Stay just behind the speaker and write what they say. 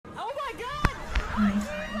Hi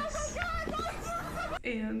guys,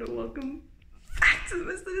 and welcome back to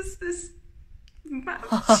this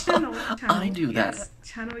channel. I do that. Yes,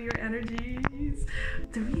 channel your energies.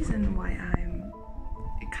 The reason why I'm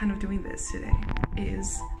kind of doing this today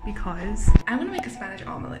is because I want to make a Spanish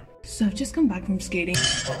omelet. So I've just come back from skating,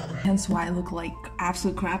 hence why I look like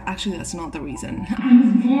absolute crap. Actually, that's not the reason. I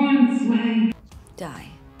was born this way. Die.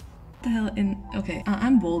 The hell okay,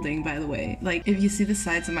 I'm balding, by the way. Like, if you see the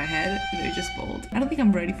sides of my head, they're just bald. I don't think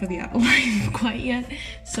I'm ready for the apple life quite yet,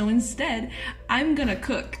 so instead I'm gonna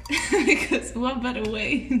cook. Because what better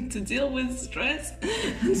way to deal with stress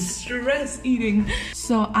than stress eating?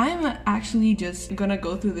 So I'm actually just gonna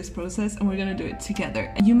go through this process and we're gonna do it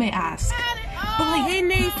together. You may ask, but like, he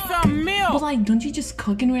needs some milk. But like, don't you just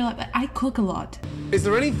cook in real life? I cook a lot. Is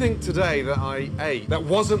there anything today that I ate that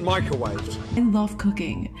wasn't microwaved? I love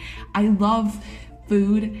cooking. I love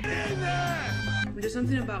food. There's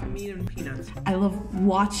something about meat and peanuts. I love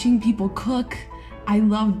watching people cook. I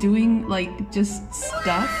love doing like just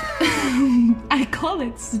stuff. I call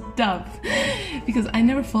it stuff because I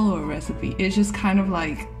never follow a recipe. It's just kind of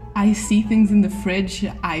like I see things in the fridge,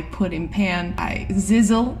 I put in pan, I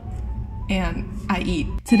sizzle, and I eat.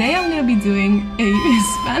 Today I'm gonna be doing a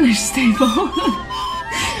Spanish staple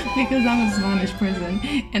because I'm a Spanish person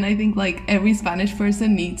and I think like every Spanish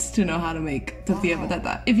person needs to know how to make tortilla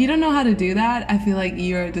patata. If you don't know how to do that, I feel like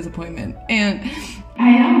you're a disappointment, and I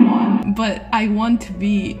am one, but I want to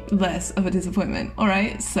be less of a disappointment,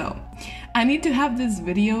 alright? So I need to have this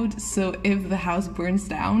videoed so if the house burns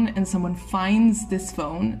down and someone finds this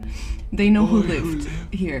phone, they know who lived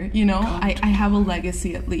here, you know? I have a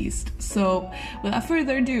legacy at least. So without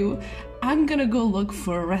further ado, I'm gonna go look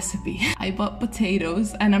for a recipe. I bought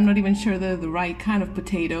potatoes and I'm not even sure they're the right kind of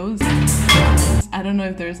potatoes. I don't know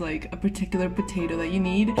if there's like a particular potato that you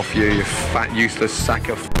need. Off you fat useless sack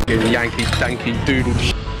of Yankee danky doodle.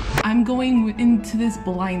 I'm going into this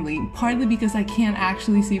blindly, partly because I can't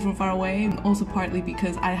actually see from far away, and also partly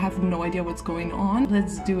because I have no idea what's going on.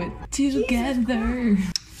 Let's do it together.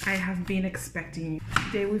 I have been expecting you.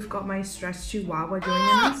 Today we've got my stressed chihuahua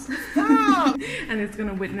joining us. And it's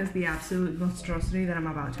gonna witness the absolute monstrosity that I'm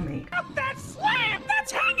about to make. Up that slab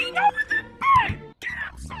that's hanging over the bed! Get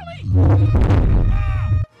up, Sully!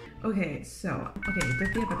 Okay,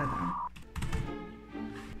 tortilla patata.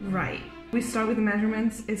 Right. We start with the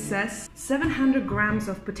measurements. It says 700 grams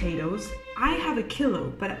of potatoes. I have a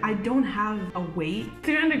kilo, but I don't have a weight.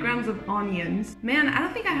 300 grams of onions. Man, I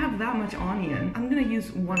don't think I have that much onion. I'm gonna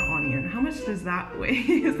use 1 onion. How much does that weigh?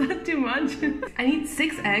 Is that too much? I need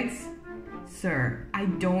 6 eggs. Sir, I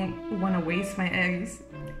don't want to waste my eggs.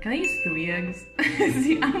 Can I use 3 eggs?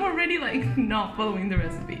 See, I'm already like not following the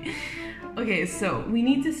recipe. Okay, so we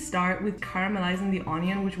need to start with caramelizing the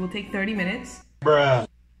onion, which will take 30 minutes. Bruh.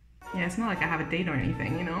 Yeah, it's not like I have a date or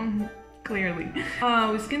anything, you know? Clearly.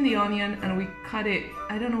 We skin the onion and we cut it.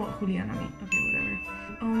 I don't know what juliana means. Okay, whatever.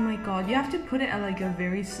 Oh my god, you have to put it at like a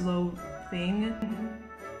very slow thing.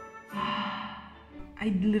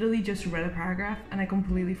 I literally just read a paragraph and I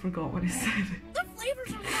completely forgot what it said. The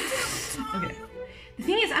flavors are Okay. The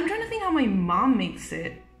thing is, I'm trying to think how my mom makes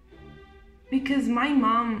it. Because my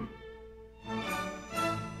mom...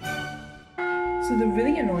 So the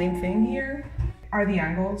really annoying thing here are the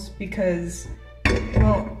angles because,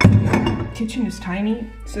 well, kitchen is tiny,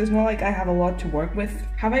 so it's not like I have a lot to work with.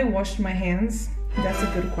 Have I washed my hands? That's a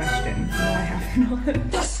good question. No, I have not.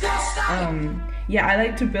 Yeah, I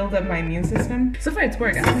like to build up my immune system. So far it's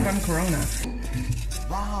worked. I haven't gotten corona.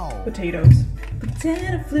 Wow. Potatoes.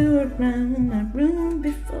 Potato flew around my room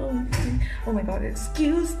before. Oh my god,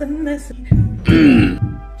 excuse the mess.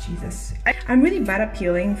 Jesus. I'm really bad at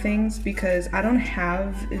peeling things because I don't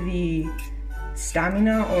have the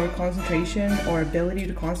stamina or concentration or ability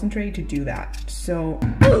to concentrate to do that. So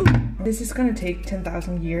this is gonna take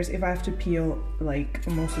 10,000 years if I have to peel like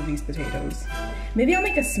most of these potatoes. Maybe I'll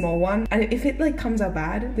make a small one, and if it like comes out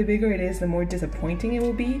bad, the bigger it is, the more disappointing it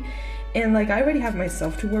will be. And like, I already have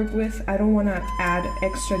myself to work with. I don't want to add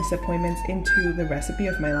extra disappointments into the recipe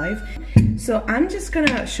of my life. So I'm just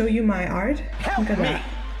gonna show you my art. Look at that.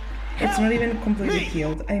 It's not even completely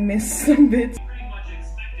peeled. I missed some bits.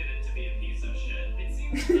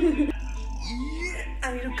 I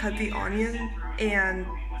need to cut the onion and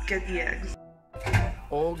get the eggs.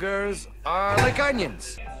 All girls are like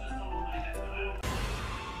onions.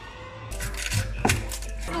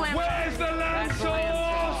 Where's the lamb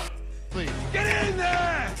sauce? Please. Get in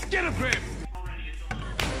there! Get a grip!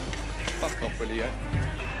 Fuck off, will you?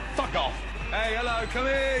 Fuck off! Hey, hello, come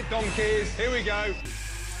here, donkeys. Here we go.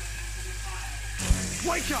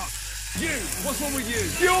 Wake up! You! What's wrong with you?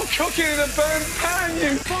 You're cooking in a burnt pan,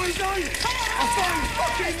 you bozo!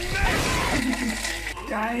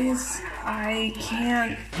 Guys, I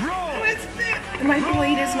can't. My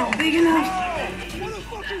blade is not big enough.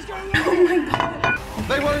 Oh my god.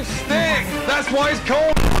 They won't stick. That's why it's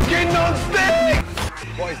called fucking non-stick.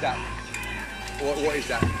 What is that? What is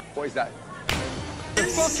that? What is that? The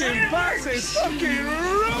fucking back is fucking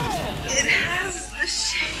raw. It has the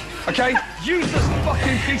shape. Okay, useless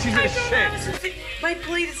fucking pieces of shit. My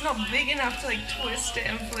blade is not big enough to like twist it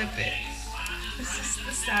and flip it. This is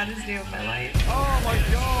the saddest day of my life. Oh my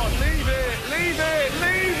god, leave it, leave it,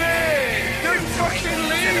 leave it! Don't fucking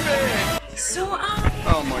leave it! So,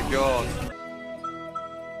 Oh my god.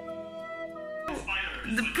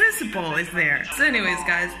 the principal is there. So anyways,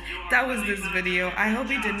 guys, that was this video. I hope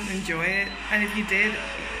you didn't enjoy it. And if you did,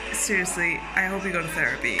 seriously, I hope you go to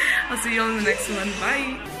therapy. I'll see you all in the next one.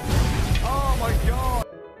 Bye! Oh my god!